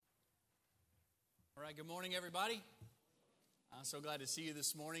right, good morning, everybody. I'm so glad to see you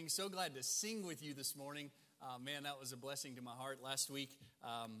this morning. So glad to sing with you this morning. Man, that was a blessing to my heart. Last week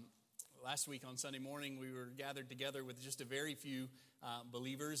on Sunday morning, we were gathered together with just a very few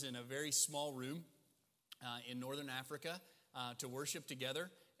believers in a very small room in northern Africa to worship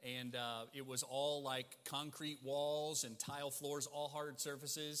together. And it was all like concrete walls and tile floors, all hard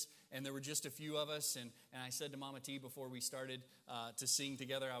surfaces. And there were just a few of us. And I said to Mama T before we started to sing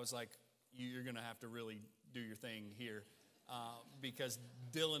together, I was like, you're going to have to really do your thing here because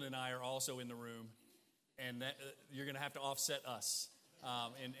Dylan and I are also in the room. And you're going to have to offset us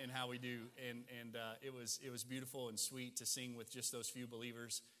in how we do. And it was beautiful and sweet to sing with just those few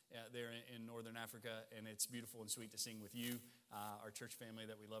believers there in northern Africa. And it's beautiful and sweet to sing with you, our church family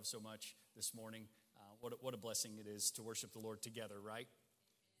that we love so much this morning. What a blessing it is to worship the Lord together, right?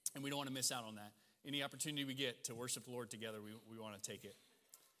 And we don't want to miss out on that. Any opportunity we get to worship the Lord together, we want to take it.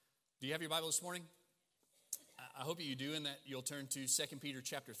 Do you have your Bible this morning? I hope that you do, and that you'll turn to 2 Peter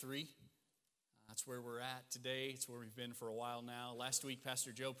chapter 3. That's where we're at today. It's where we've been for a while now. Last week,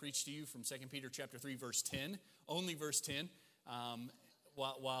 Pastor Joe preached to you from 2 Peter chapter 3, verse 10, only verse 10.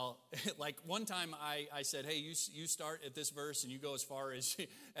 While like one time I said, hey, you start at this verse and you go as far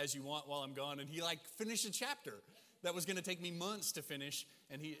as you want while I'm gone. And he finished a chapter that was going to take me months to finish.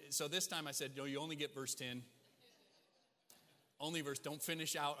 So this time I said, no, you only get verse 10. Only verse, don't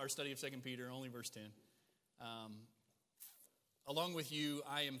finish out our study of 2 Peter, only verse 10. Along with you,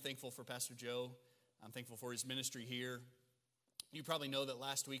 I am thankful for Pastor Joe. I'm thankful for his ministry here. You probably know that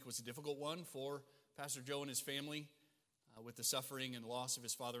last week was a difficult one for Pastor Joe and his family with the suffering and loss of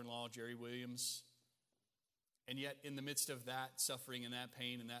his father-in-law, Jerry Williams. And yet, in the midst of that suffering and that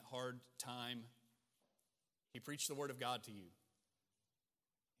pain and that hard time, he preached the word of God to you.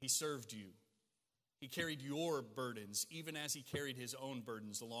 He served you. He carried your burdens, even as he carried his own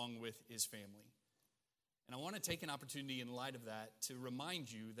burdens along with his family. And I want to take an opportunity in light of that to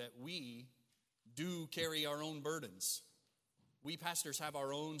remind you that we do carry our own burdens. We pastors have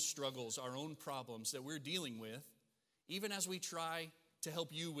our own struggles, our own problems that we're dealing with, even as we try to help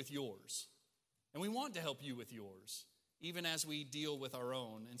you with yours. And we want to help you with yours, even as we deal with our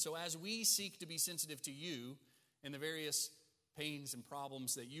own. And so as we seek to be sensitive to you and the various pains and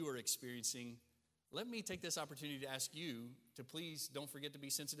problems that you are experiencing, let me take this opportunity to ask you to please don't forget to be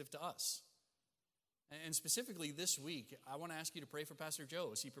sensitive to us. And specifically this week, I want to ask you to pray for Pastor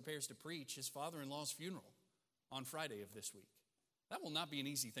Joe as he prepares to preach his father-in-law's funeral on Friday of this week. That will not be an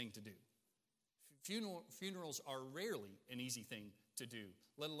easy thing to do. Funerals are rarely an easy thing to do,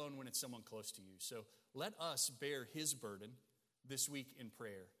 let alone when it's someone close to you. So let us bear his burden this week in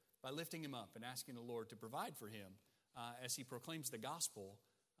prayer by lifting him up and asking the Lord to provide for him as he proclaims the gospel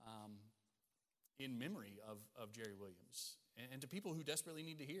in memory of Jerry Williams and to people who desperately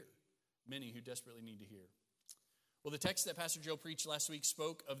need to hear. Many who desperately need to hear. Well, the text that Pastor Joe preached last week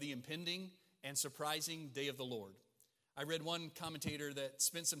spoke of the impending and surprising day of the Lord. I read one commentator that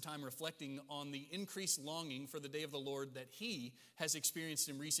spent some time reflecting on the increased longing for the day of the Lord that he has experienced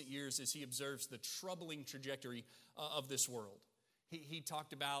in recent years as he observes the troubling trajectory of this world. He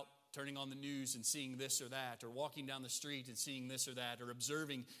talked about turning on the news and seeing this or that, or walking down the street and seeing this or that, or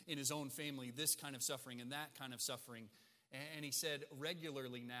observing in his own family this kind of suffering and that kind of suffering. And he said,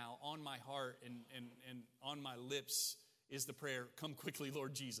 regularly now, on my heart and on my lips is the prayer, come quickly,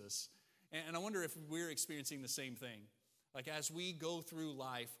 Lord Jesus. And I wonder if we're experiencing the same thing. Like as we go through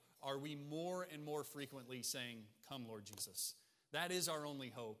life, are we more and more frequently saying, come, Lord Jesus? That is our only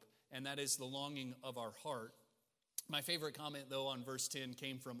hope, and that is the longing of our heart. My favorite comment, though, on verse 10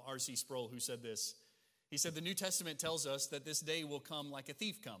 came from R.C. Sproul, who said this. He said, the New Testament tells us that this day will come like a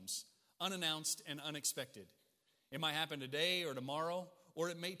thief comes, unannounced and unexpected. It might happen today or tomorrow, or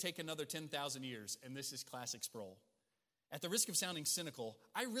it may take another 10,000 years. And this is classic Sproul. At the risk of sounding cynical,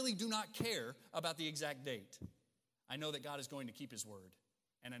 I really do not care about the exact date. I know that God is going to keep his word,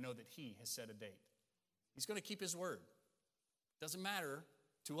 and I know that he has set a date. He's going to keep his word. Doesn't matter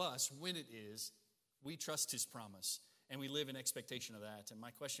to us when it is. We trust his promise, and we live in expectation of that. And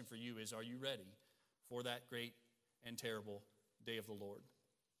my question for you is, are you ready for that great and terrible day of the Lord?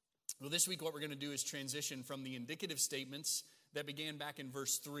 Well, this week what we're going to do is transition from the indicative statements that began back in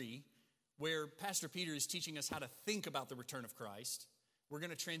verse 3, where Pastor Peter is teaching us how to think about the return of Christ. We're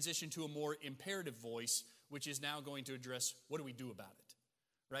going to transition to a more imperative voice, which is now going to address what do we do about it,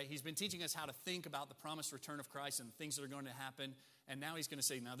 right? He's been teaching us how to think about the promised return of Christ and the things that are going to happen. And now he's going to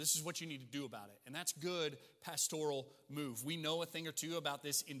say, now this is what you need to do about it. And that's good pastoral move. We know a thing or two about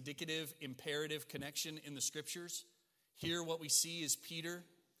this indicative, imperative connection in the scriptures. Here what we see is Peter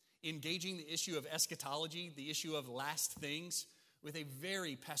engaging the issue of eschatology, the issue of last things, with a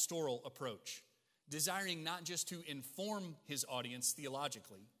very pastoral approach. desiring not just to inform his audience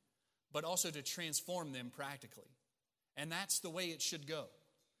theologically, but also to transform them practically. And that's the way it should go.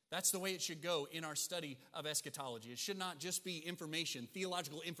 That's the way it should go in our study of eschatology. It should not just be information,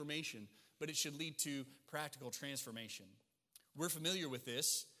 theological information, but it should lead to practical transformation. We're familiar with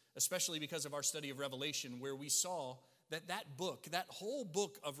this, especially because of our study of Revelation, where we saw that book, that whole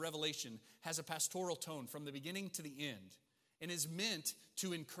book of Revelation, has a pastoral tone from the beginning to the end, and is meant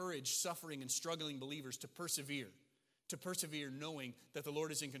to encourage suffering and struggling believers to persevere knowing that the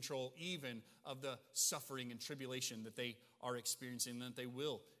Lord is in control even of the suffering and tribulation that they are experiencing and that they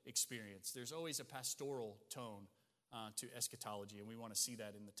will experience. There's always a pastoral tone to eschatology, and we want to see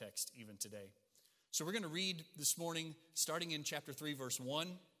that in the text even today. So we're going to read this morning, starting in chapter 3, verse 1,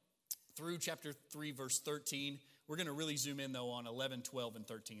 through chapter 3, verse 13. We're going to really zoom in, though, on 11, 12, and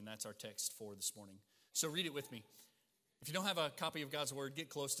 13. That's our text for this morning. So read it with me. If you don't have a copy of God's Word, get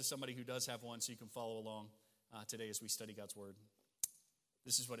close to somebody who does have one so you can follow along today as we study God's Word.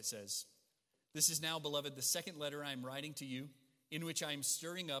 This is what it says. This is now, beloved, the second letter I am writing to you, in which I am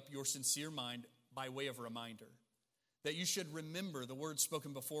stirring up your sincere mind by way of a reminder, that you should remember the words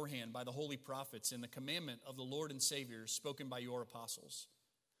spoken beforehand by the holy prophets and the commandment of the Lord and Savior spoken by your apostles.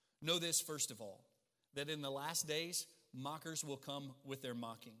 Know this, first of all, that in the last days mockers will come with their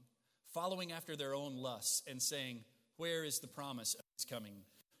mocking, following after their own lusts and saying, where is the promise of his coming?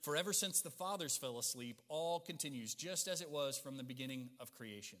 For ever since the fathers fell asleep, all continues just as it was from the beginning of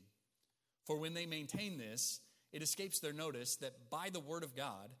creation. For when they maintain this, it escapes their notice that by the word of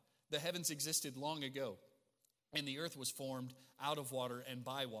God, the heavens existed long ago, and the earth was formed out of water and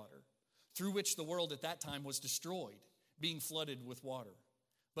by water, through which the world at that time was destroyed, being flooded with water.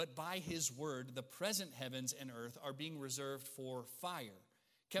 But by his word, the present heavens and earth are being reserved for fire,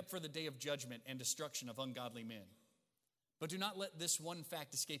 kept for the day of judgment and destruction of ungodly men. But do not let this one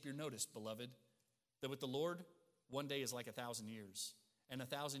fact escape your notice, beloved, that with the Lord, one day is like 1,000 years, and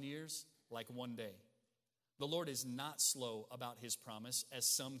 1,000 years like one day. The Lord is not slow about his promise, as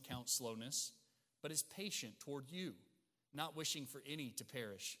some count slowness, but is patient toward you, not wishing for any to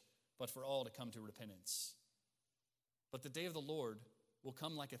perish, but for all to come to repentance. But the day of the Lord will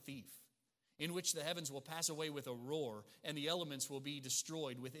come like a thief, in which the heavens will pass away with a roar, and the elements will be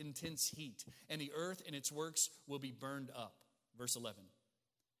destroyed with intense heat, and the earth and its works will be burned up. Verse 11.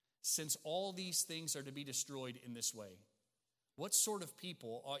 Since all these things are to be destroyed in this way, what sort of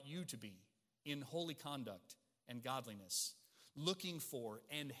people ought you to be in holy conduct and godliness, looking for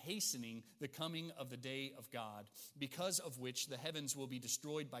and hastening the coming of the day of God, because of which the heavens will be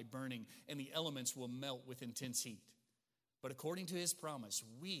destroyed by burning, and the elements will melt with intense heat? But according to his promise,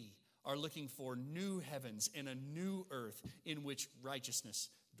 we are looking for new heavens and a new earth in which righteousness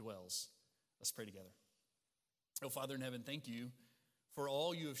dwells. Let's pray together. Oh, Father in heaven, thank you for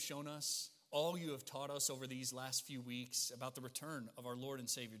all you have shown us, all you have taught us over these last few weeks about the return of our Lord and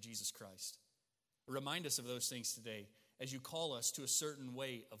Savior, Jesus Christ. Remind us of those things today as you call us to a certain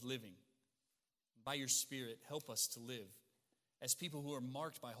way of living. By your Spirit, help us to live as people who are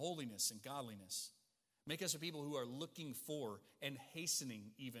marked by holiness and godliness. Make us a people who are looking for and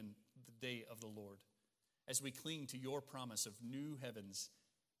hastening even the day of the Lord as we cling to your promise of new heavens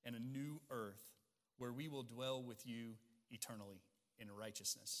and a new earth where we will dwell with you eternally in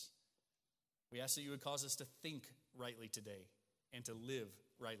righteousness. We ask that you would cause us to think rightly today and to live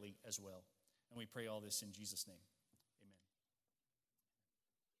rightly as well. And we pray all this in Jesus' name. Amen.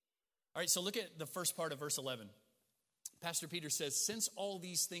 All right, so look at the first part of verse 11. Pastor Peter says, since all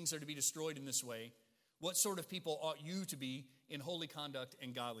these things are to be destroyed in this way, what sort of people ought you to be in holy conduct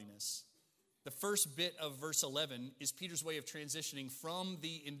and godliness? The first bit of verse 11 is Peter's way of transitioning from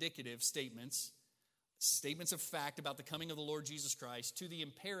the indicative statements of fact about the coming of the Lord Jesus Christ, to the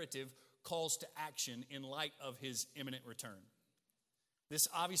imperative calls to action in light of his imminent return. This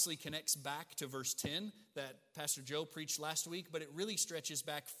obviously connects back to verse 10 that Pastor Joe preached last week, but it really stretches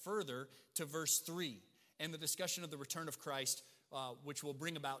back further to verse 3 and the discussion of the return of Christ, which will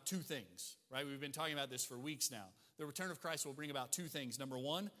bring about two things, right? We've been talking about this for weeks now. The return of Christ will bring about two things. Number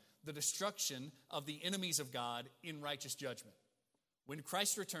one, the destruction of the enemies of God in righteous judgment. When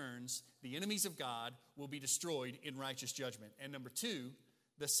Christ returns, the enemies of God will be destroyed in righteous judgment. And number two,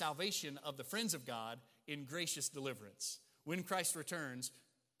 the salvation of the friends of God in gracious deliverance. When Christ returns,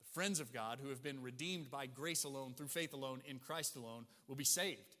 the friends of God who have been redeemed by grace alone, through faith alone, in Christ alone, will be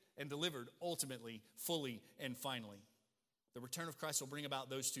saved and delivered ultimately, fully, and finally. The return of Christ will bring about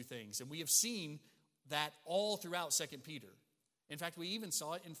those two things. And we have seen that all throughout 2 Peter. In fact, we even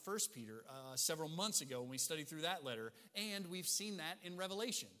saw it in 1 Peter several months ago when we studied through that letter. And we've seen that in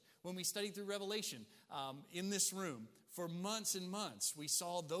Revelation. When we studied through Revelation in this room for months and months, we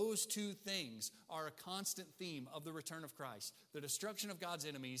saw those two things are a constant theme of the return of Christ: the destruction of God's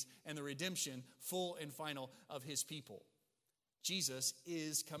enemies and the redemption, full and final, of his people. Jesus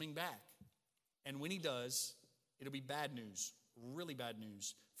is coming back. And when he does, it'll be bad news, really bad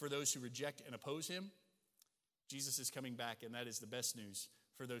news, for those who reject and oppose him. Jesus is coming back, and that is the best news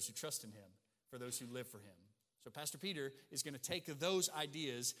for those who trust in him, for those who live for him. So Pastor Peter is going to take those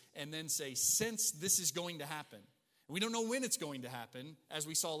ideas and then say, since this is going to happen, we don't know when it's going to happen, as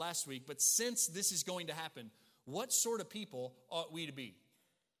we saw last week, but since this is going to happen, what sort of people ought we to be?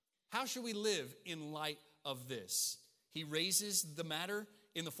 How should we live in light of this? He raises the matter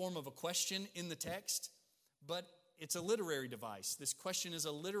in the form of a question in the text, but it's a literary device. This question is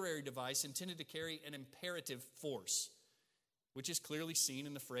a literary device intended to carry an imperative force, which is clearly seen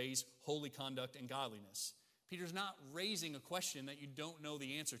in the phrase holy conduct and godliness. Peter's not raising a question that you don't know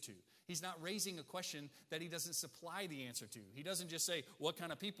the answer to. He's not raising a question that he doesn't supply the answer to. He doesn't just say, what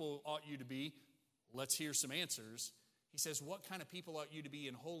kind of people ought you to be? Let's hear some answers. He says, what kind of people ought you to be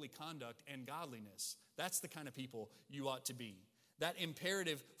in holy conduct and godliness? That's the kind of people you ought to be. That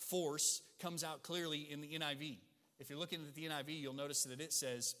imperative force comes out clearly in the NIV. If you're looking at the NIV, you'll notice that it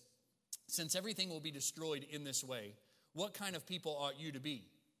says, since everything will be destroyed in this way, what kind of people ought you to be?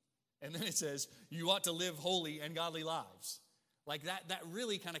 And then it says, you ought to live holy and godly lives. Like that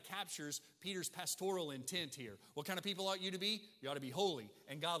really kind of captures Peter's pastoral intent here. What kind of people ought you to be? You ought to be holy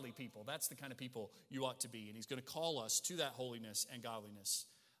and godly people. That's the kind of people you ought to be. And he's going to call us to that holiness and godliness.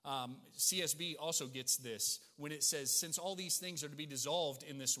 CSB also gets this when it says, since all these things are to be dissolved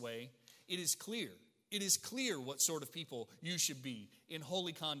in this way, it is clear. It is clear what sort of people you should be in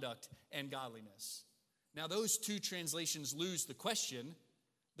holy conduct and godliness. Now, those two translations lose the question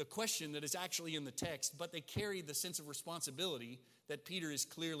that is actually in the text, but they carry the sense of responsibility that Peter is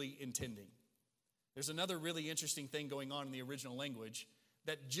clearly intending. There's another really interesting thing going on in the original language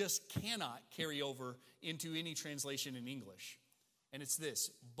that just cannot carry over into any translation in English. And it's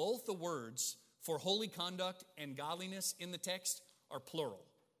this: both the words for holy conduct and godliness in the text are plural.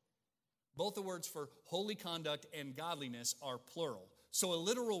 Both the words for holy conduct and godliness are plural. So a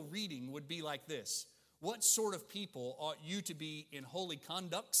literal reading would be like this: what sort of people ought you to be in holy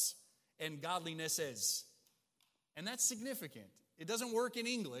conducts and godlinesses? And that's significant. It doesn't work in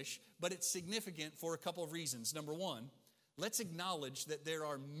English, but it's significant for a couple of reasons. Number one, let's acknowledge that there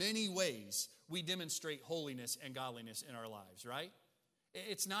are many ways we demonstrate holiness and godliness in our lives, right?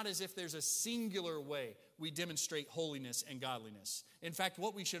 It's not as if there's a singular way we demonstrate holiness and godliness. In fact,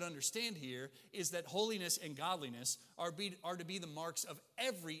 what we should understand here is that holiness and godliness are to be the marks of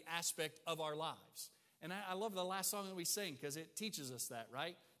every aspect of our lives. And I love the last song that we sang because it teaches us that,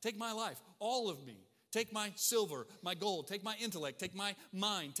 right? Take my life, all of me. Take my silver, my gold, take my intellect, take my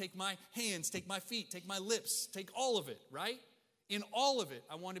mind, take my hands, take my feet, take my lips, take all of it, right? In all of it,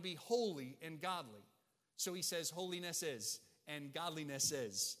 I want to be holy and godly. So he says holiness is and godliness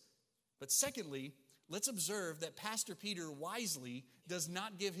is. But secondly, let's observe that Pastor Peter wisely does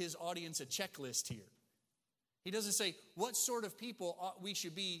not give his audience a checklist here. He doesn't say, what sort of people ought we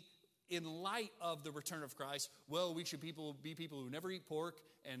should be in light of the return of Christ? Well, we should be people who never eat pork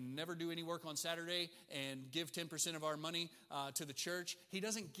and never do any work on Saturday and give 10% of our money to the church. He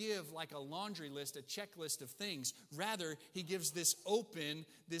doesn't give like a laundry list, a checklist of things. Rather, he gives this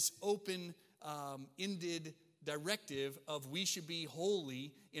open-ended directive of we should be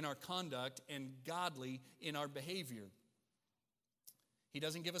holy in our conduct and godly in our behavior. He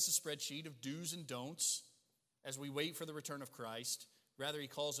doesn't give us a spreadsheet of do's and don'ts as we wait for the return of Christ. Rather, he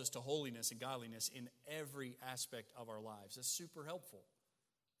calls us to holiness and godliness in every aspect of our lives. That's super helpful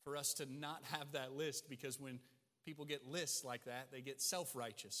for us to not have that list, because when people get lists like that, they get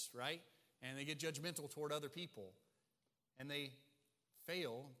self-righteous, right? And they get judgmental toward other people. And they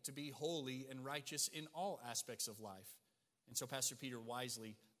fail to be holy and righteous in all aspects of life. And so Pastor Peter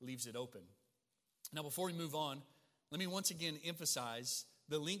wisely leaves it open. Now, before we move on, let me once again emphasize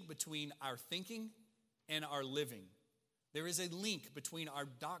the link between our thinking and our living. There is a link between our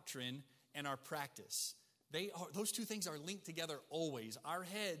doctrine and our practice. Those two things are linked together always. Our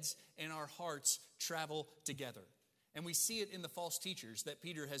heads and our hearts travel together. And we see it in the false teachers that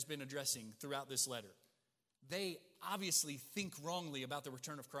Peter has been addressing throughout this letter. They obviously think wrongly about the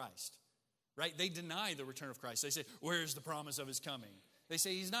return of Christ, right? They deny the return of Christ. They say, where's the promise of his coming? They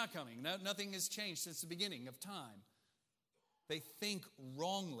say he's not coming. Nothing has changed since the beginning of time. They think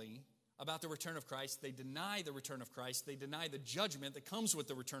wrongly about the return of Christ. They deny the return of Christ. They deny the judgment that comes with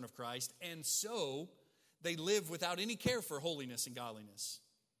the return of Christ. And so they live without any care for holiness and godliness.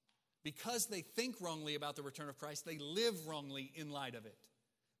 Because they think wrongly about the return of Christ, they live wrongly in light of it.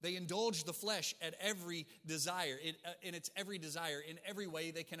 They indulge the flesh at every desire, in its every desire, in every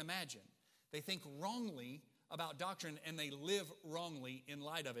way they can imagine. They think wrongly about doctrine, and they live wrongly in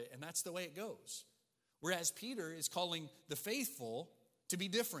light of it, and that's the way it goes. Whereas Peter is calling the faithful to be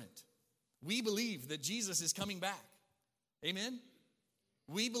different. We believe that Jesus is coming back. Amen?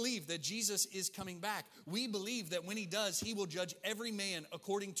 We believe that Jesus is coming back. We believe that when he does, he will judge every man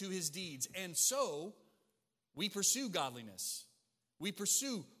according to his deeds. And so, we pursue godliness. We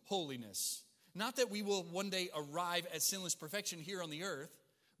pursue holiness. Not that we will one day arrive at sinless perfection here on the earth,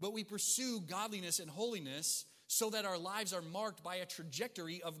 but we pursue godliness and holiness so that our lives are marked by a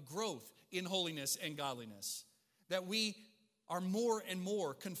trajectory of growth in holiness and godliness. That we are more and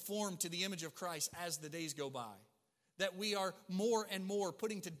more conformed to the image of Christ as the days go by. That we are more and more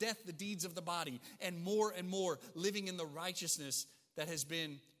putting to death the deeds of the body and more living in the righteousness that has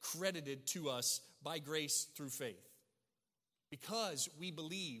been credited to us by grace through faith. Because we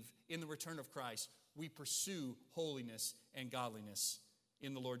believe in the return of Christ, we pursue holiness and godliness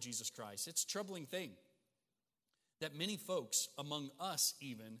in the Lord Jesus Christ. It's a troubling thing that many folks among us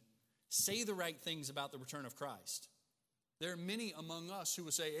even say the right things about the return of Christ. There are many among us who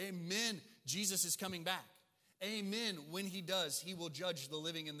will say, amen, Jesus is coming back. Amen, when he does, he will judge the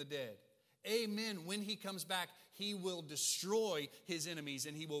living and the dead. Amen, when he comes back, he will destroy his enemies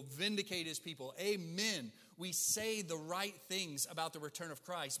and he will vindicate his people. Amen. We say the right things about the return of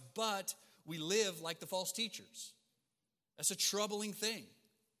Christ, but we live like the false teachers. That's a troubling thing.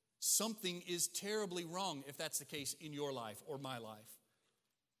 Something is terribly wrong if that's the case in your life or my life.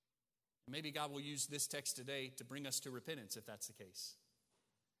 Maybe God will use this text today to bring us to repentance if that's the case.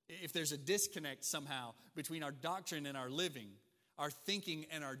 If there's a disconnect somehow between our doctrine and our living, our thinking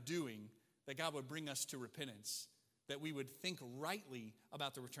and our doing, that God would bring us to repentance, that we would think rightly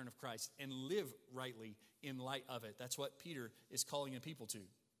about the return of Christ and live rightly in light of it. That's what Peter is calling the people to.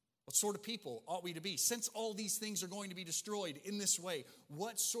 What sort of people ought we to be? Since all these things are going to be destroyed in this way,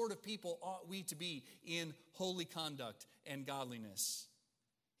 what sort of people ought we to be in holy conduct and godliness?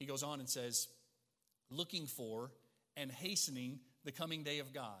 He goes on and says, looking for and hastening the coming day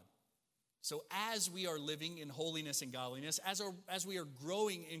of God. So as we are living in holiness and godliness, as we are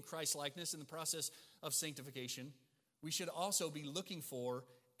growing in Christ-likeness in the process of sanctification, we should also be looking for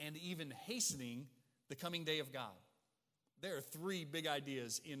and even hastening the coming day of God. There are three big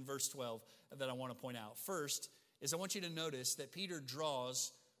ideas in verse 12 that I want to point out. First is I want you to notice that Peter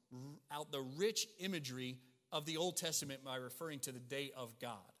draws out the rich imagery of the Old Testament by referring to the day of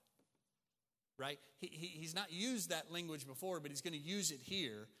God. Right? He's not used that language before, but he's going to use it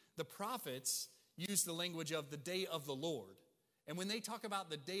here. The prophets use the language of the day of the Lord. And when they talk about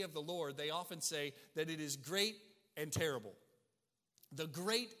the day of the Lord, they often say that it is great and terrible. The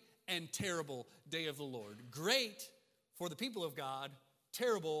great and terrible day of the Lord. Great for the people of God,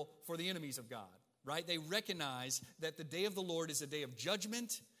 terrible for the enemies of God. Right? They recognize that the day of the Lord is a day of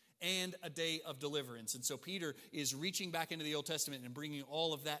judgment and a day of deliverance. And so Peter is reaching back into the Old Testament and bringing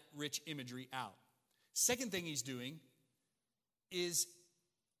all of that rich imagery out. Second thing he's doing is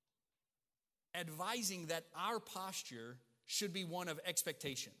advising that our posture should be one of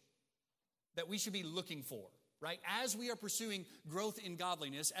expectation, that we should be looking for, right? As we are pursuing growth in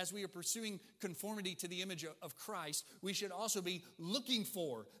godliness, as we are pursuing conformity to the image of Christ, we should also be looking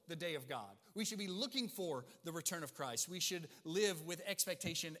for the day of God. We should be looking for the return of Christ. We should live with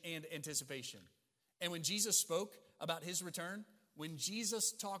expectation and anticipation. And when Jesus spoke about his return, when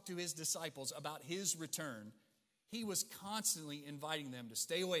Jesus talked to his disciples about his return, he was constantly inviting them to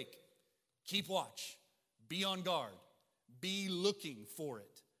stay awake, keep watch, be on guard, be looking for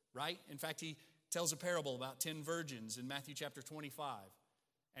it, right? In fact, he tells a parable about 10 virgins in Matthew chapter 25,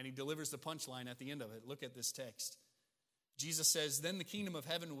 and he delivers the punchline at the end of it. Look at this text. Jesus says, "Then the kingdom of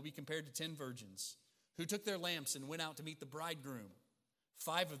heaven will be compared to 10 virgins who took their lamps and went out to meet the bridegroom.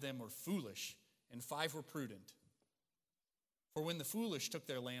 5 of them were foolish, and 5 were prudent. For when the foolish took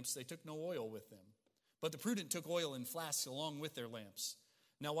their lamps, they took no oil with them. But the prudent took oil in flasks along with their lamps.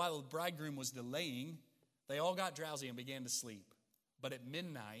 Now while the bridegroom was delaying, they all got drowsy and began to sleep. But at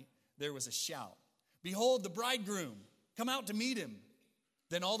midnight there was a shout, 'Behold, the bridegroom! Come out to meet him!'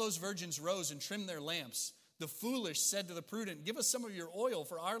 Then all those virgins rose and trimmed their lamps. The foolish said to the prudent, 'Give us some of your oil,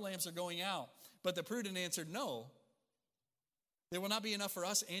 for our lamps are going out.' But the prudent answered, 'No, there will not be enough for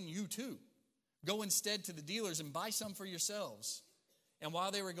us and you too. Go instead to the dealers and buy some for yourselves.' And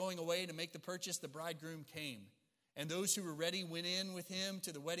while they were going away to make the purchase, the bridegroom came. And those who were ready went in with him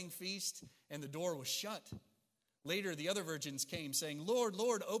to the wedding feast, and the door was shut. Later the other virgins came, saying, 'Lord,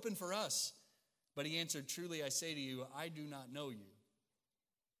 Lord, open for us.' But he answered, 'Truly I say to you, I do not know you.'"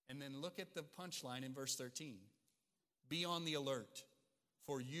 And then look at the punchline in verse 13. "Be on the alert,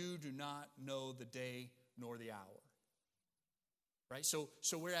 for you do not know the day nor the hour. Right? So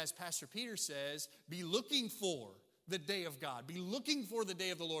whereas Pastor Peter says, be looking for the day of God, be looking for the day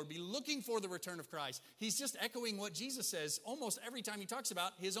of the Lord, be looking for the return of Christ, he's just echoing what Jesus says almost every time he talks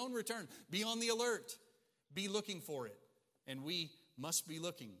about his own return. Be on the alert. Be looking for it. And we must be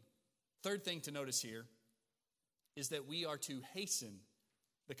looking. Third thing to notice here is that we are to hasten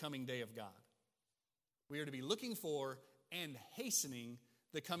the coming day of God. We are to be looking for and hastening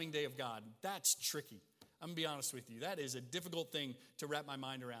the coming day of God. That's tricky. I'm going to be honest with you. That is a difficult thing to wrap my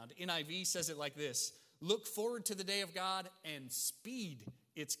mind around. NIV says it like this: look forward to the day of God and speed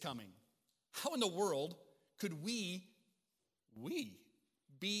its coming. How in the world could we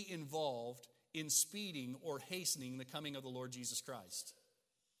be involved in speeding or hastening the coming of the Lord Jesus Christ?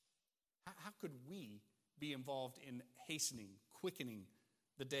 How could we be involved in hastening, quickening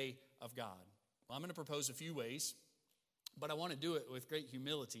the day of God? Well, I'm going to propose a few ways, but I want to do it with great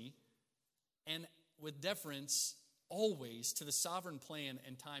humility and with deference always to the sovereign plan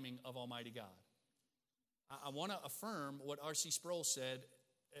and timing of Almighty God. I want to affirm what R.C. Sproul said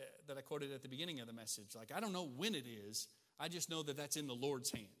that I quoted at the beginning of the message. Like, I don't know when it is. I just know that that's in the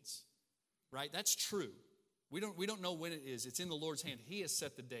Lord's hands. Right? That's true. We don't know when it is. It's in the Lord's hand. He has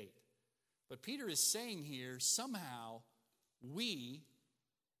set the date. But Peter is saying here, somehow we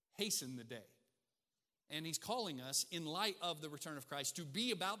hasten the day. And he's calling us, in light of the return of Christ, to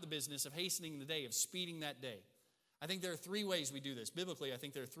be about the business of hastening the day, of speeding that day. I think there are three ways we do this. Biblically, I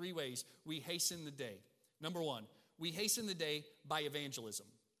think there are three ways we hasten the day. Number one, we hasten the day by evangelism,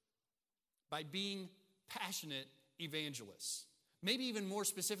 by being passionate evangelists. Maybe even more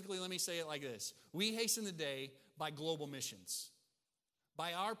specifically, let me say it like this. We hasten the day by global missions.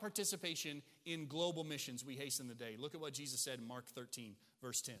 By our participation in global missions, we hasten the day. Look at what Jesus said in Mark 13,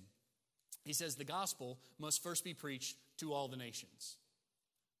 verse 10. He says, the gospel must first be preached to all the nations.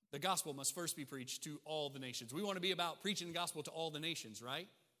 The gospel must first be preached to all the nations. We want to be about preaching the gospel to all the nations, right?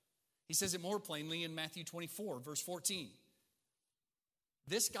 He says it more plainly in Matthew 24, verse 14.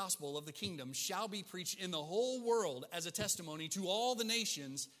 This gospel of the kingdom shall be preached in the whole world as a testimony to all the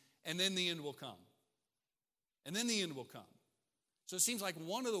nations, and then the end will come. And then the end will come. So it seems like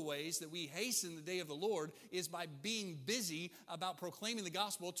one of the ways that we hasten the day of the Lord is by being busy about proclaiming the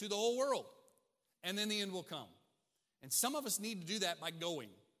gospel to the whole world. And then the end will come. And some of us need to do that by going.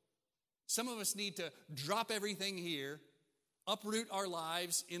 Some of us need to drop everything here, uproot our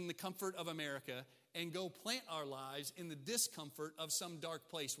lives in the comfort of America, and go plant our lives in the discomfort of some dark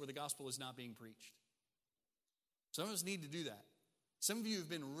place where the gospel is not being preached. Some of us need to do that. Some of you have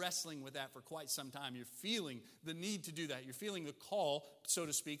been wrestling with that for quite some time. You're feeling the need to do that. You're feeling the call, so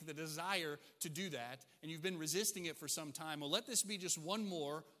to speak, the desire to do that, and you've been resisting it for some time. Well, let this be just one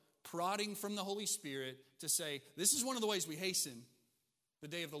more prodding from the Holy Spirit to say, this is one of the ways we hasten the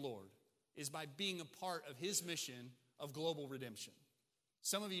day of the Lord, is by being a part of His mission of global redemption.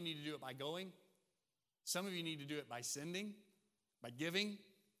 Some of you need to do it by going. Some of you need to do it by sending, by giving,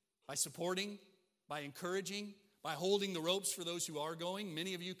 by supporting, by encouraging, by holding the ropes for those who are going.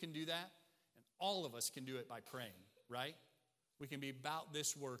 Many of you can do that. And all of us can do it by praying, right? We can be about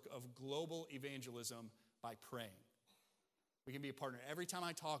this work of global evangelism by praying. We can be a partner. Every time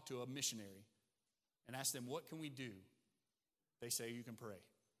I talk to a missionary and ask them, what can we do? They say, you can pray.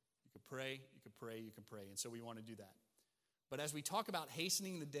 You can pray, you can pray, you can pray. And so we want to do that. But as we talk about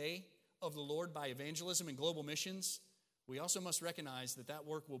hastening the day of the Lord by evangelism and global missions, we also must recognize that that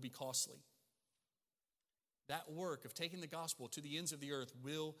work will be costly. That work of taking the gospel to the ends of the earth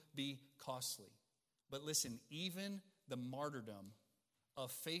will be costly. But listen, even the martyrdom of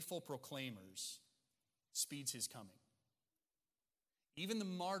faithful proclaimers speeds His coming. Even the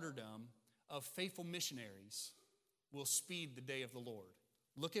martyrdom of faithful missionaries will speed the day of the Lord.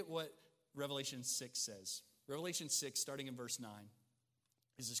 Look at what Revelation 6 says. Revelation 6, starting in verse 9,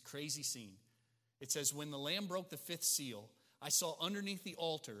 is this crazy scene. It says, when the Lamb broke the fifth seal, I saw underneath the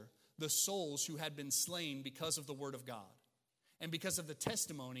altar the souls who had been slain because of the word of God and because of the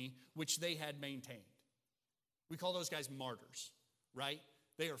testimony which they had maintained. We call those guys martyrs, right?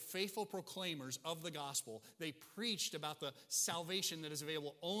 They are faithful proclaimers of the gospel. They preached about the salvation that is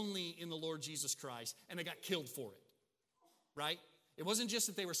available only in the Lord Jesus Christ, and they got killed for it, right? It wasn't just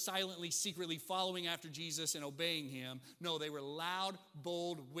that they were silently, secretly following after Jesus and obeying Him. No, they were loud,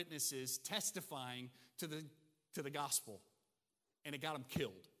 bold witnesses testifying to the gospel, and it got them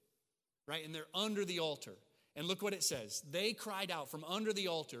killed. Right? And they're under the altar. And look what it says. They cried out from under the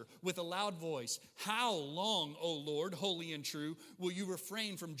altar with a loud voice, how long, O Lord, holy and true, will you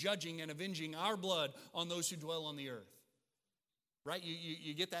refrain from judging and avenging our blood on those who dwell on the earth? right?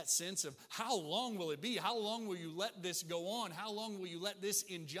 You get that sense of how long will it be? How long will you let this go on? How long will you let this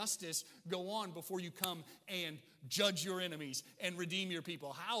injustice go on before you come and judge your enemies and redeem your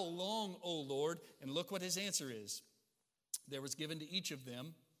people? How long, O Lord? And look what his answer is. There was given to each of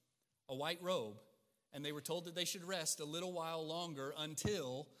them a white robe, and they were told that they should rest a little while longer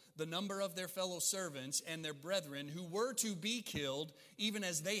until the number of their fellow servants and their brethren who were to be killed, even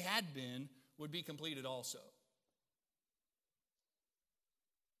as they had been, would be completed also.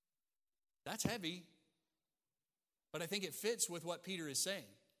 That's heavy, but I think it fits with what Peter is saying.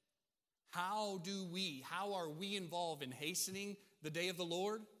 How are we involved in hastening the day of the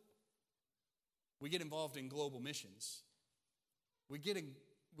Lord? We get involved in global missions. We get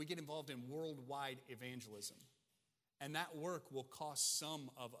involved in worldwide evangelism. And that work will cost some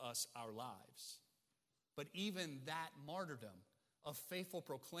of us our lives. But even that martyrdom of faithful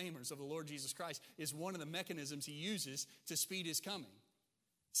proclaimers of the Lord Jesus Christ is one of the mechanisms he uses to speed his coming.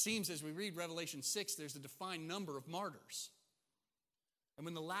 It seems as we read Revelation 6, there's a defined number of martyrs. And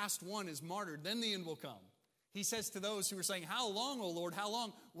when the last one is martyred, then the end will come. He says to those who are saying, how long, O Lord, how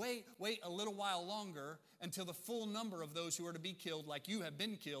long? Wait a little while longer until the full number of those who are to be killed like you have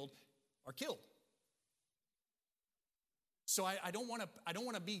been killed are killed. So I don't want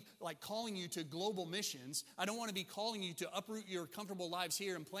to be like calling you to global missions. I don't want to be calling you to uproot your comfortable lives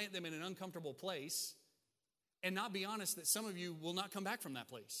here and plant them in an uncomfortable place and not be honest that some of you will not come back from that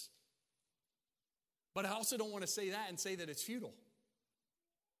place. But I also don't want to say that and say that it's futile.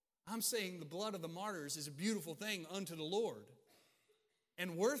 I'm saying the blood of the martyrs is a beautiful thing unto the Lord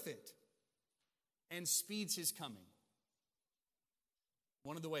and worth it and speeds his coming.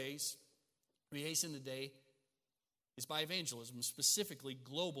 One of the ways we hasten the day is by evangelism, specifically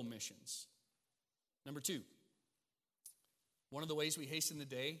global missions. Number 2, one of the ways we hasten the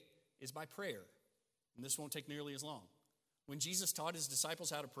day is by prayer. And this won't take nearly as long. When Jesus taught his disciples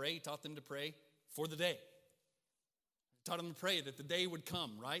how to pray, he taught them to pray for the day. He taught them to pray that the day would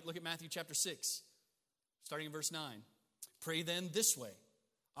come, right? Look at Matthew chapter 6, starting in verse 9. Pray then this way: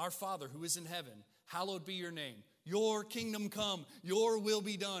 Our Father who is in heaven, hallowed be your name. Your kingdom come, your will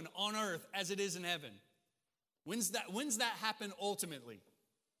be done on earth as it is in heaven. When's that happen ultimately?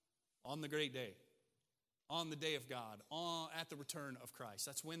 On the great day. On the day of God. At the return of Christ.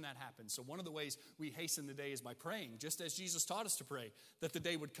 That's when that happens. So one of the ways we hasten the day is by praying, just as Jesus taught us to pray, that the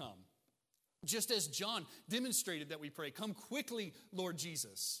day would come. Just as John demonstrated that we pray, come quickly, Lord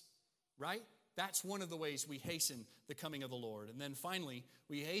Jesus. Right? That's one of the ways we hasten the coming of the Lord. And then finally,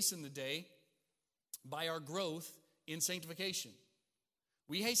 we hasten the day by our growth in sanctification.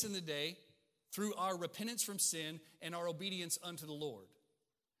 We hasten the day through our repentance from sin and our obedience unto the Lord.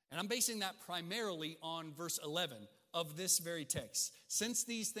 And I'm basing that primarily on verse 11 of this very text. Since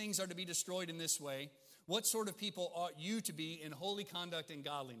these things are to be destroyed in this way, what sort of people ought you to be in holy conduct and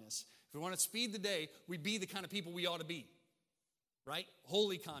godliness? If we want to speed the day, we'd be the kind of people we ought to be, right?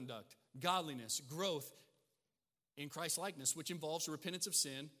 Holy conduct, godliness, growth in Christ's likeness, which involves repentance of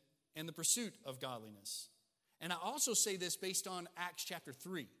sin and the pursuit of godliness. And I also say this based on Acts chapter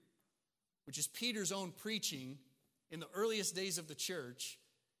 3, which is Peter's own preaching in the earliest days of the church.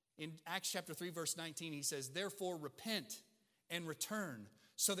 In Acts chapter 3, verse 19, he says, therefore repent and return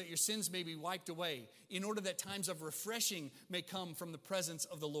so that your sins may be wiped away, in order that times of refreshing may come from the presence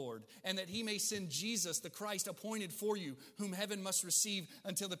of the Lord, and that he may send Jesus, the Christ, appointed for you, whom heaven must receive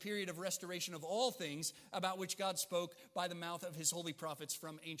until the period of restoration of all things, about which God spoke by the mouth of his holy prophets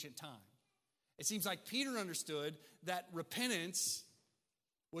from ancient time. It seems like Peter understood that repentance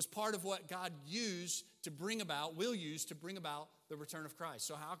was part of what God will use to bring about the return of Christ.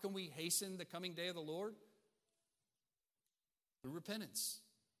 So how can we hasten the coming day of the Lord? Through repentance,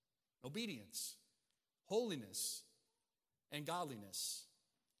 obedience, holiness, and godliness.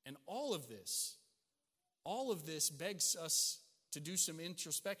 And all of this begs us to do some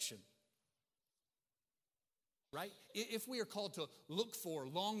introspection. Right? If we are called to look for,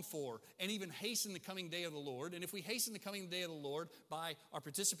 long for, and even hasten the coming day of the Lord, and if we hasten the coming day of the Lord by our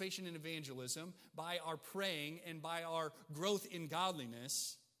participation in evangelism, by our praying, and by our growth in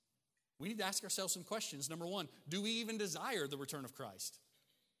godliness, we need to ask ourselves some questions. Number 1, do we even desire the return of Christ?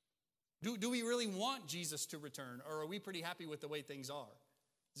 Do we really want Jesus to return, or are we pretty happy with the way things are?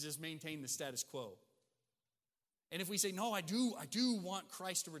 Just maintain the status quo. And if we say, no, I do want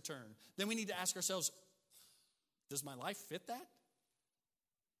Christ to return, then we need to ask ourselves, does my life fit that?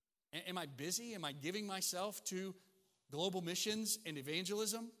 Am I busy? Am I giving myself to global missions and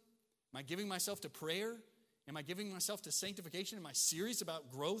evangelism? Am I giving myself to prayer? Am I giving myself to sanctification? Am I serious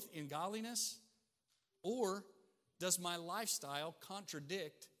about growth in godliness? Or does my lifestyle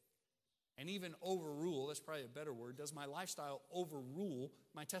contradict and even overrule, that's probably a better word, does my lifestyle overrule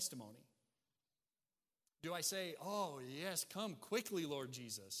my testimony? Do I say, oh, yes, come quickly, Lord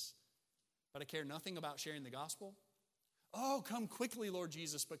Jesus, but I care nothing about sharing the gospel? Oh, come quickly, Lord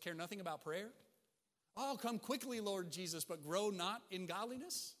Jesus, but care nothing about prayer? Oh, come quickly, Lord Jesus, but grow not in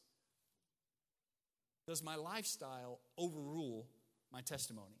godliness? Does my lifestyle overrule my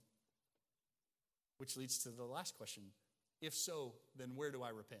testimony? Which leads to the last question. If so, then where do I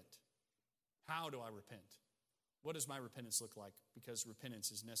repent? How do I repent? What does my repentance look like? Because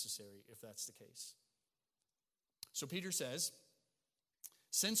repentance is necessary if that's the case. So Peter says,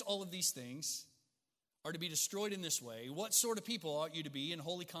 since all of these things are to be destroyed in this way, what sort of people ought you to be in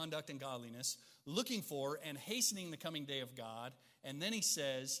holy conduct and godliness, looking for and hastening the coming day of God? And then he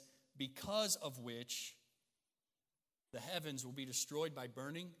says, because of which the heavens will be destroyed by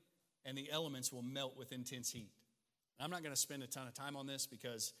burning and the elements will melt with intense heat. I'm not going to spend a ton of time on this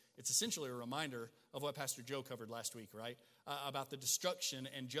because it's essentially a reminder of what Pastor Joe covered last week, right? About the destruction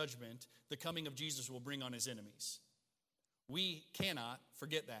and judgment the coming of Jesus will bring on his enemies. We cannot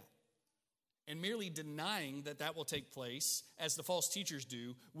forget that. And merely denying that that will take place, as the false teachers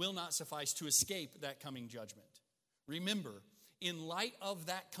do, will not suffice to escape that coming judgment. Remember, in light of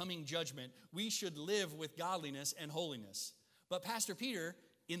that coming judgment, we should live with godliness and holiness. But Pastor Peter,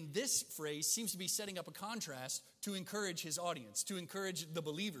 in this phrase, seems to be setting up a contrast to encourage his audience, to encourage the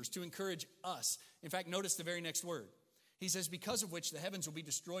believers, to encourage us. In fact, notice the very next word. He says, because of which the heavens will be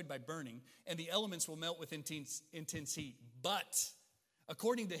destroyed by burning, and the elements will melt with intense heat. But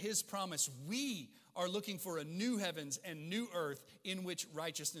according to his promise, we are looking for a new heavens and new earth in which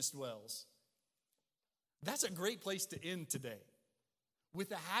righteousness dwells. That's a great place to end today,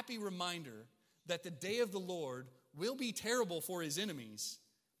 with a happy reminder that the day of the Lord will be terrible for his enemies,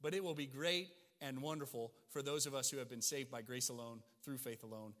 but it will be great and wonderful for those of us who have been saved by grace alone, through faith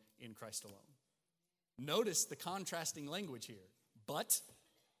alone, in Christ alone. Notice the contrasting language here. But,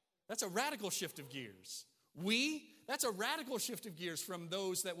 that's a radical shift of gears. That's a radical shift of gears from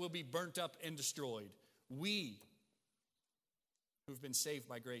those that will be burnt up and destroyed. We, who've been saved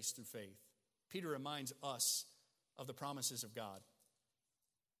by grace through faith. Peter reminds us of the promises of God.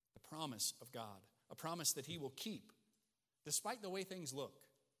 The promise of God. A promise that he will keep, despite the way things look.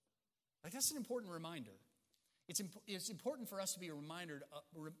 Like, that's an important reminder. It's important for us to be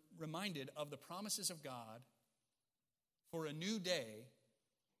reminded of the promises of God for a new day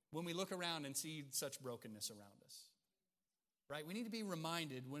when we look around and see such brokenness around us. Right? We need to be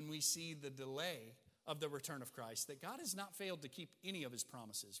reminded when we see the delay of the return of Christ that God has not failed to keep any of his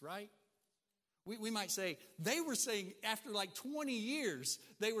promises, right? We might say, they were saying after like 20 years,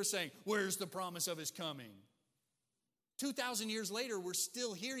 they were saying, where's the promise of his coming? 2,000 years later, we're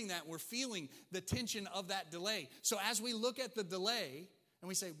still hearing that. We're feeling the tension of that delay. So as we look at the delay and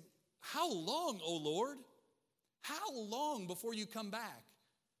we say, how long, O Lord? How long before you come back?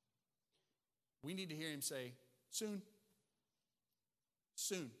 We need to hear him say, soon.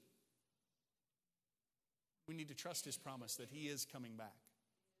 Soon. We need to trust his promise that he is coming back.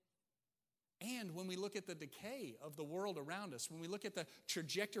 And when we look at the decay of the world around us, when we look at the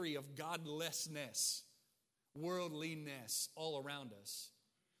trajectory of godlessness, worldliness all around us,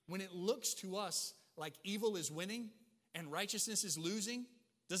 when it looks to us like evil is winning and righteousness is losing,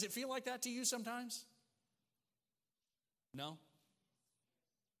 does it feel like that to you sometimes? No?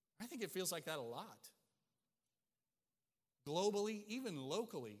 I think it feels like that a lot. Globally, even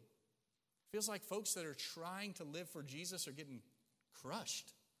locally, it feels like folks that are trying to live for Jesus are getting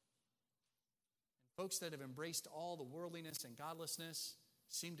crushed. And folks that have embraced all the worldliness and godlessness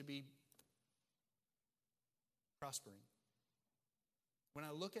seem to be prospering. When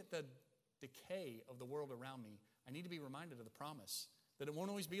I look at the decay of the world around me, I need to be reminded of the promise that it won't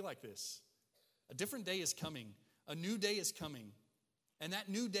always be like this. A different day is coming. A new day is coming. And that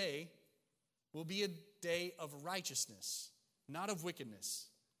new day will be a day of righteousness, not of wickedness.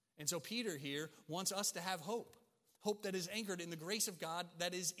 And so Peter here wants us to have hope. Hope that is anchored in the grace of God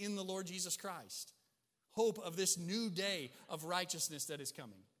that is in the Lord Jesus Christ. Hope of this new day of righteousness that is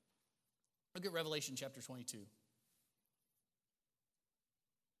coming. Look at Revelation chapter 22.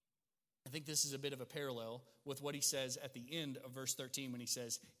 I think this is a bit of a parallel with what he says at the end of verse 13 when he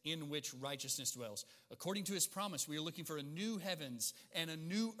says, in which righteousness dwells. According to his promise, we are looking for a new heavens and a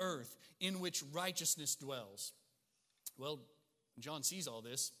new earth in which righteousness dwells. Well, John sees all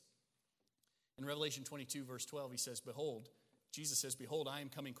this. In Revelation 22, verse 12, he says, behold, Jesus says, behold, I am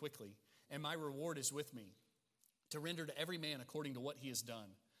coming quickly, and my reward is with me, to render to every man according to what he has done.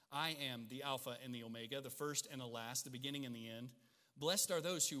 I am the Alpha and the Omega, the first and the last, the beginning and the end. Blessed are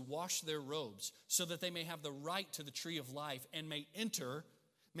those who wash their robes, so that they may have the right to the tree of life and may enter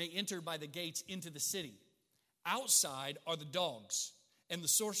may enter by the gates into the city. Outside are the dogs, and the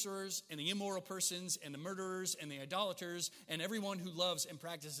sorcerers, and the immoral persons, and the murderers, and the idolaters, and everyone who loves and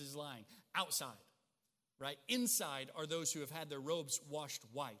practices lying. Outside, right? Inside are those who have had their robes washed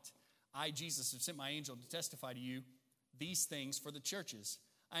white. I, Jesus, have sent my angel to testify to you these things for the churches.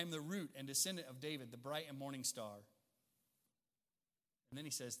 I am the root and descendant of David, the bright and morning star. And then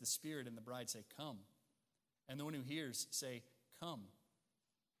he says, the Spirit and the bride say, come. And the one who hears say, come.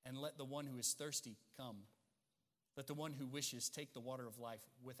 And let the one who is thirsty come. Let the one who wishes take the water of life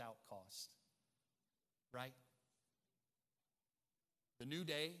without cost. Right? The new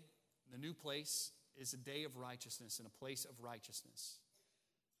day, the new place is a day of righteousness and a place of righteousness.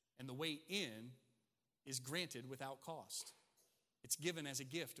 And the way in is granted without cost. It's given as a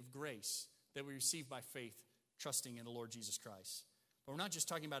gift of grace that we receive by faith, trusting in the Lord Jesus Christ. But we're not just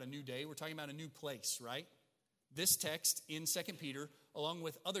talking about a new day, we're talking about a new place, right? This text in 2 Peter, along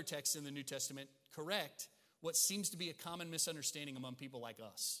with other texts in the New Testament, correct what seems to be a common misunderstanding among people like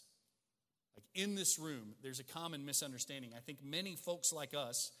us. Like in this room, there's a common misunderstanding. I think many folks like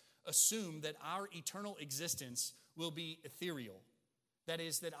us assume that our eternal existence will be ethereal. That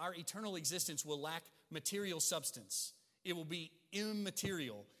is, that our eternal existence will lack material substance. It will be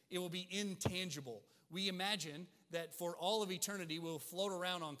immaterial. It will be intangible. We imagine that for all of eternity, we'll float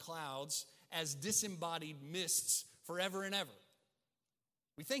around on clouds as disembodied mists forever and ever.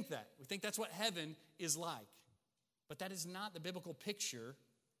 We think that. We think that's what heaven is like. But that is not the biblical picture,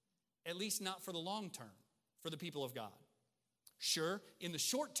 at least not for the long term, for the people of God. Sure, in the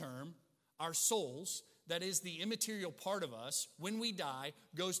short term, our souls, that is the immaterial part of us, when we die,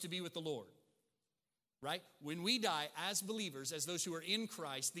 goes to be with the Lord. Right? When we die as believers, as those who are in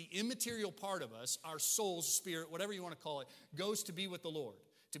Christ, the immaterial part of us, our soul, spirit, whatever you want to call it, goes to be with the Lord.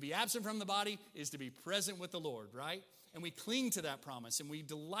 To be absent from the body is to be present with the Lord, right? And we cling to that promise and we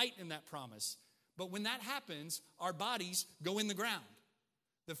delight in that promise. But when that happens, our bodies go in the ground.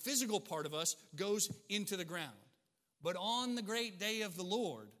 The physical part of us goes into the ground. But on the great day of the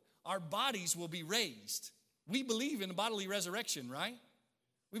Lord, our bodies will be raised. We believe in a bodily resurrection, right?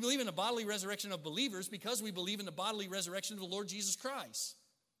 We believe in a bodily resurrection of believers because we believe in the bodily resurrection of the Lord Jesus Christ.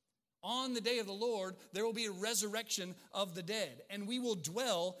 On the day of the Lord, there will be a resurrection of the dead, and we will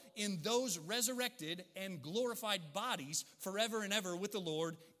dwell in those resurrected and glorified bodies forever and ever with the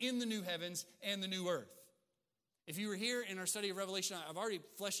Lord in the new heavens and the new earth. If you were here in our study of Revelation, I've already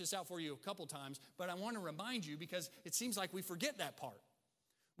fleshed this out for you a couple times, but I want to remind you because it seems like we forget that part.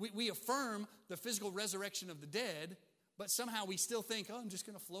 We affirm the physical resurrection of the dead, but somehow we still think, I'm just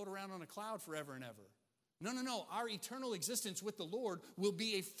going to float around on a cloud forever and ever. No. Our eternal existence with the Lord will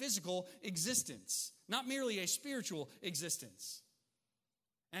be a physical existence, not merely a spiritual existence.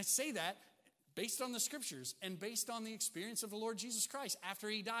 And I say that based on the scriptures and based on the experience of the Lord Jesus Christ after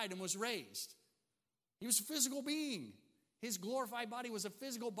he died and was raised. He was a physical being. His glorified body was a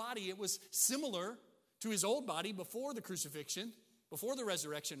physical body. It was similar to his old body before the crucifixion, before the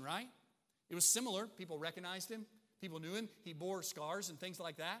resurrection, right? It was similar. People recognized him. People knew him. He bore scars and things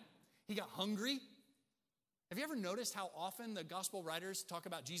like that. He got hungry. Have you ever noticed how often the gospel writers talk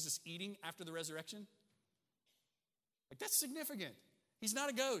about Jesus eating after the resurrection? Like, that's significant. He's not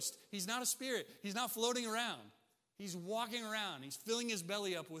a ghost. He's not a spirit. He's not floating around. He's walking around. He's filling his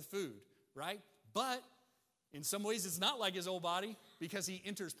belly up with food, right? But in some ways, it's not like his old body because he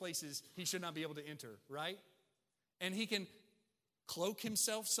enters places he should not be able to enter, right? And he can cloak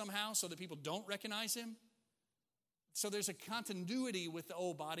himself somehow so that people don't recognize him. So there's a continuity with the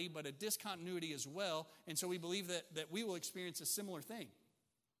old body, but a discontinuity as well. And so we believe that we will experience a similar thing.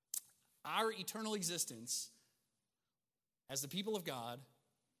 Our eternal existence as the people of God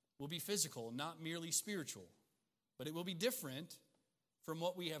will be physical, not merely spiritual. But it will be different from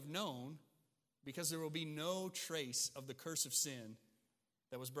what we have known because there will be no trace of the curse of sin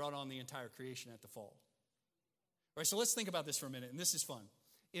that was brought on the entire creation at the fall. All right, so let's think about this for a minute, and this is fun.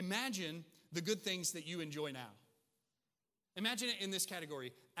 Imagine the good things that you enjoy now. Imagine it in this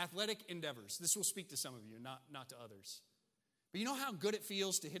category, athletic endeavors. This will speak to some of you, not to others. But you know how good it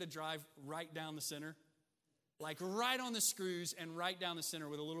feels to hit a drive right down the center? Like right on the screws and right down the center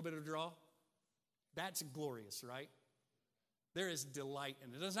with a little bit of draw? That's glorious, right? There is delight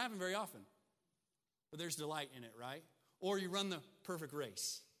in it. It doesn't happen very often, but there's delight in it, right? Or you run the perfect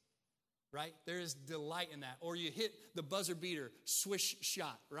race, right? There is delight in that. Or you hit the buzzer beater, swish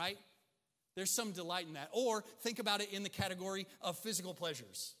shot, right? There's some delight in that. Or think about it in the category of physical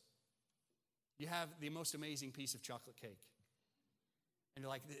pleasures. You have the most amazing piece of chocolate cake. And you're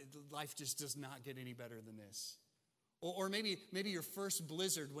like, life just does not get any better than this. Or maybe your first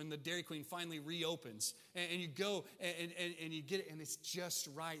Blizzard when the Dairy Queen finally reopens. And you go and you get it and it's just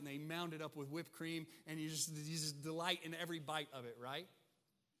right. And they mound it up with whipped cream and you just delight in every bite of it, right?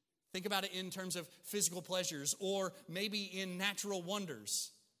 Think about it in terms of physical pleasures or maybe in natural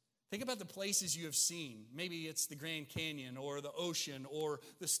wonders. Think about the places you have seen. Maybe it's the Grand Canyon or the ocean or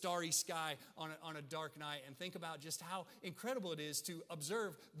the starry sky on a dark night. And think about just how incredible it is to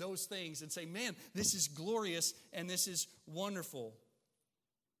observe those things and say, man, this is glorious and this is wonderful.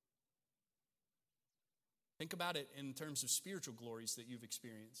 Think about it in terms of spiritual glories that you've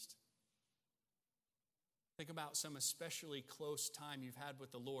experienced. Think about some especially close time you've had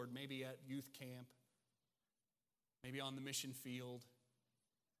with the Lord, maybe at youth camp, maybe on the mission field,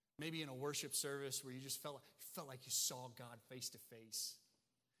 maybe in a worship service where you just felt like you saw God face to face.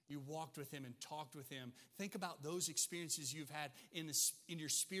 You walked with Him and talked with Him. Think about those experiences you've had in your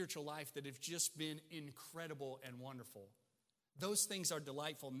spiritual life that have just been incredible and wonderful. Those things are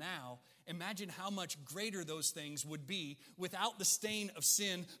delightful now. Imagine how much greater those things would be without the stain of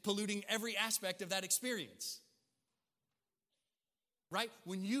sin polluting every aspect of that experience. Right?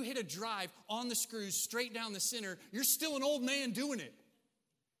 When you hit a drive on the screws straight down the center, you're still an old man doing it.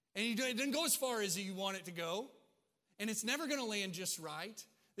 And it didn't go as far as you want it to go. And it's never going to land just right.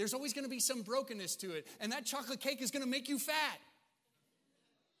 There's always going to be some brokenness to it. And that chocolate cake is going to make you fat.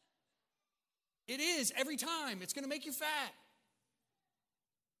 It is every time. It's going to make you fat.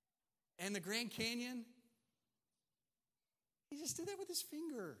 And the Grand Canyon, he just did that with his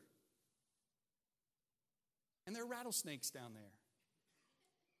finger. And there are rattlesnakes down there.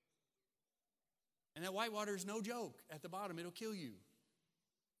 And that white water is no joke. At the bottom, it'll kill you.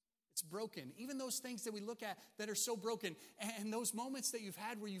 It's broken. Even those things that we look at that are so broken, and those moments that you've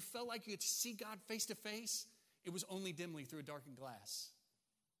had where you felt like you could see God face to face, it was only dimly through a darkened glass.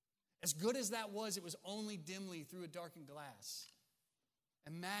 As good as that was, it was only dimly through a darkened glass.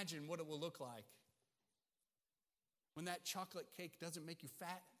 Imagine what it will look like when that chocolate cake doesn't make you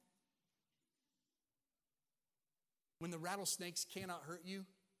fat, when the rattlesnakes cannot hurt you,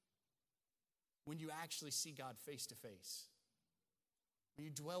 when you actually see God face to face. When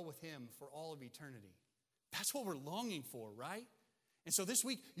you dwell with Him for all of eternity. That's what we're longing for, right? And so this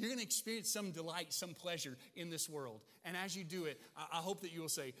week, you're going to experience some delight, some pleasure in this world. And as you do it, I hope that you will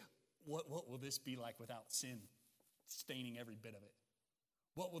say, what will this be like without sin staining every bit of it?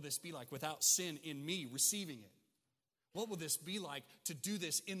 What will this be like without sin in me receiving it? What will this be like to do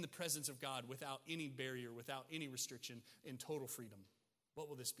this in the presence of God without any barrier, without any restriction, in total freedom? What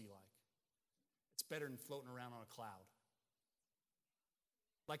will this be like? It's better than floating around on a cloud.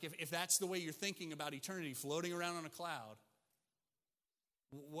 Like if that's the way you're thinking about eternity, floating around on a cloud,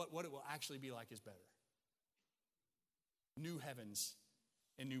 what it will actually be like is better. New heavens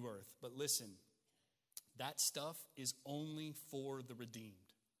and new earth. But listen, that stuff is only for the redeemed.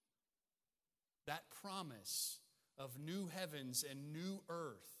 That promise of new heavens and new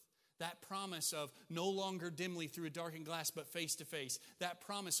earth, that promise of no longer dimly through a darkened glass, but face to face. That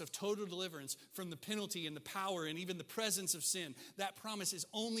promise of total deliverance from the penalty and the power and even the presence of sin. That promise is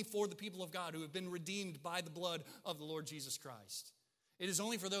only for the people of God who have been redeemed by the blood of the Lord Jesus Christ. It is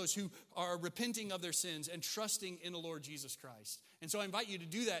only for those who are repenting of their sins and trusting in the Lord Jesus Christ. And so I invite you to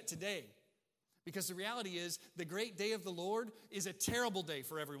do that today. Because the reality is, the great day of the Lord is a terrible day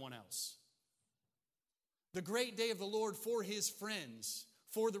for everyone else. The great day of the Lord for His friends,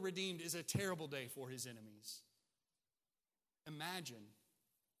 for the redeemed, is a terrible day for His enemies. Imagine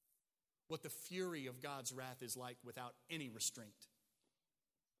what the fury of God's wrath is like without any restraint.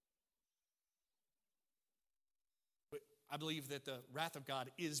 But I believe that the wrath of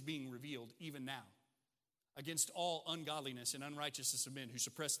God is being revealed even now against all ungodliness and unrighteousness of men who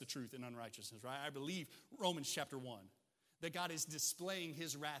suppress the truth in unrighteousness. Right? I believe Romans chapter 1, that God is displaying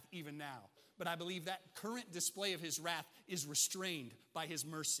His wrath even now. But I believe that current display of His wrath is restrained by His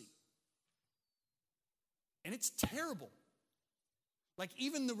mercy. And it's terrible. Like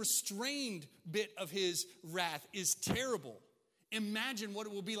even the restrained bit of His wrath is terrible. Imagine what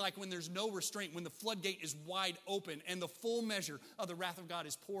it will be like when there's no restraint, when the floodgate is wide open and the full measure of the wrath of God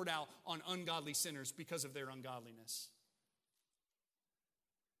is poured out on ungodly sinners because of their ungodliness.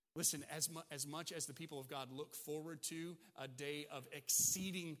 Listen, as much as the people of God look forward to a day of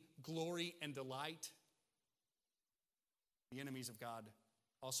exceeding glory and delight, the enemies of God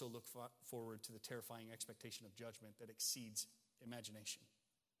also look forward to the terrifying expectation of judgment that exceeds imagination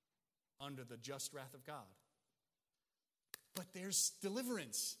under the just wrath of God. But there's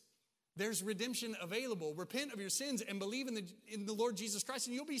deliverance. There's redemption available. Repent of your sins and believe in the Lord Jesus Christ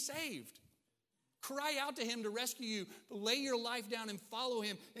and you'll be saved. Cry out to Him to rescue you. Lay your life down and follow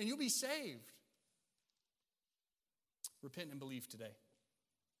Him and you'll be saved. repent and believe today.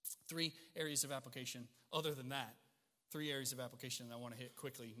 3 areas of application. Other than that, 3 areas of application that I want to hit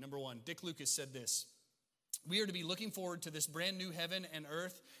quickly. Number 1, Dick Lucas said this: we are to be looking forward to this brand new heaven and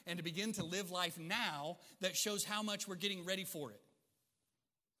earth and to begin to live life now that shows how much we're getting ready for it.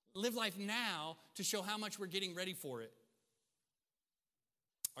 Live life now to show how much we're getting ready for it.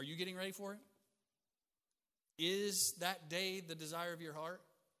 Are you getting ready for it? Is that day the desire of your heart?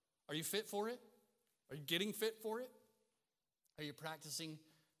 Are you fit for it? Are you getting fit for it? Are you practicing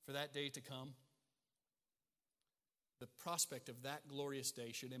for that day to come? The prospect of that glorious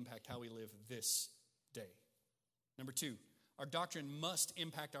day should impact how we live this day. Number 2, our doctrine must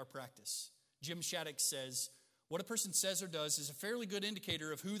impact our practice. Jim Shattuck says, what a person says or does is a fairly good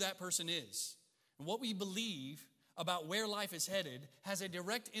indicator of who that person is. And what we believe about where life is headed has a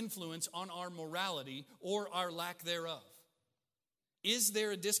direct influence on our morality or our lack thereof. Is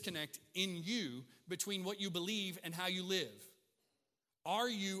there a disconnect in you between what you believe and how you live? Are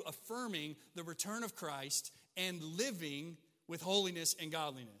you affirming the return of Christ and living with holiness and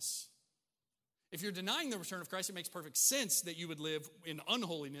godliness? If you're denying the return of Christ, it makes perfect sense that you would live in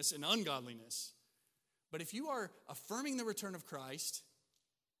unholiness and ungodliness. But if you are affirming the return of Christ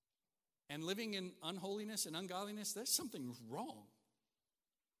and living in unholiness and ungodliness, there's something wrong.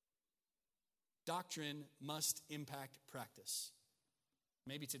 Doctrine must impact practice.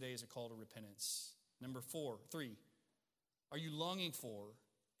 Maybe today is a call to repentance. Number 3, are you longing for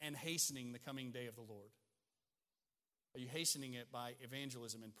and hastening the coming day of the Lord? Are you hastening it by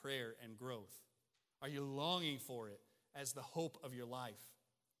evangelism and prayer and growth? Are you longing for it as the hope of your life?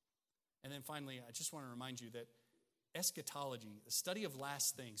 And then finally, I just want to remind you that eschatology, the study of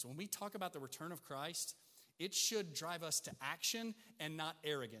last things, when we talk about the return of Christ, it should drive us to action and not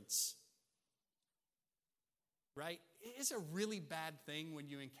arrogance. Right? It's a really bad thing when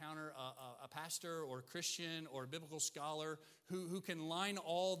you encounter a pastor or a Christian or a biblical scholar who can line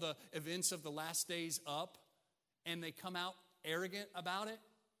all the events of the last days up and they come out arrogant about it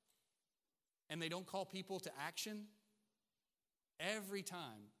and they don't call people to action. Every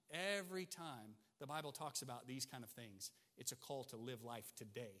time the Bible talks about these kind of things, it's a call to live life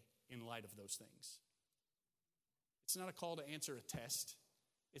today in light of those things. It's not a call to answer a test.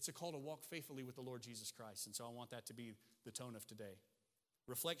 It's a call to walk faithfully with the Lord Jesus Christ. And so I want that to be the tone of today.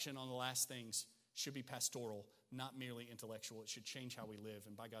 Reflection on the last things should be pastoral, not merely intellectual. It should change how we live,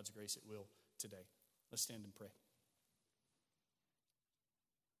 and by God's grace it will today. Let's stand and pray.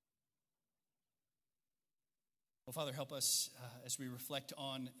 Well, Father, help us as we reflect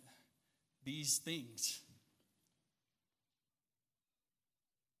on these things.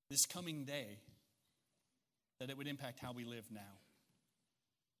 This coming day, that it would impact how we live now.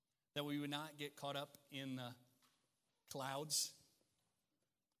 That we would not get caught up in the clouds,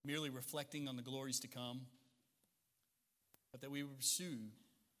 merely reflecting on the glories to come, but that we would pursue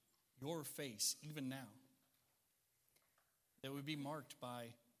your face even now. That we would be marked by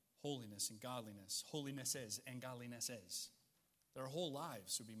holiness and godliness, holinesses and godlinesses. That our whole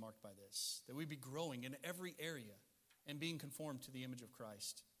lives would be marked by this. That we'd be growing in every area and being conformed to the image of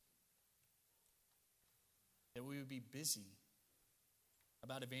Christ. That we would be busy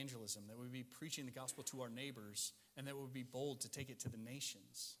about evangelism, that we would be preaching the gospel to our neighbors, and that we would be bold to take it to the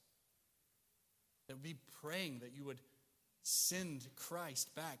nations. That we would be praying that you would send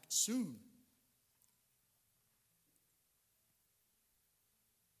Christ back soon.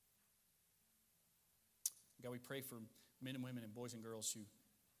 God, we pray for men and women and boys and girls who,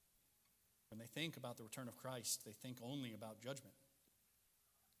 when they think about the return of Christ, they think only about judgment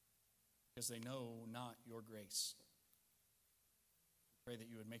because they know not your grace. Pray that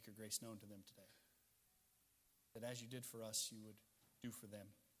you would make your grace known to them today. That as you did for us, you would do for them.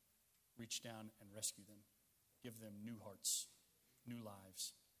 Reach down and rescue them. Give them new hearts, new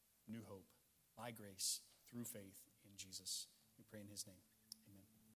lives, new hope, by grace, through faith in Jesus. We pray in his name.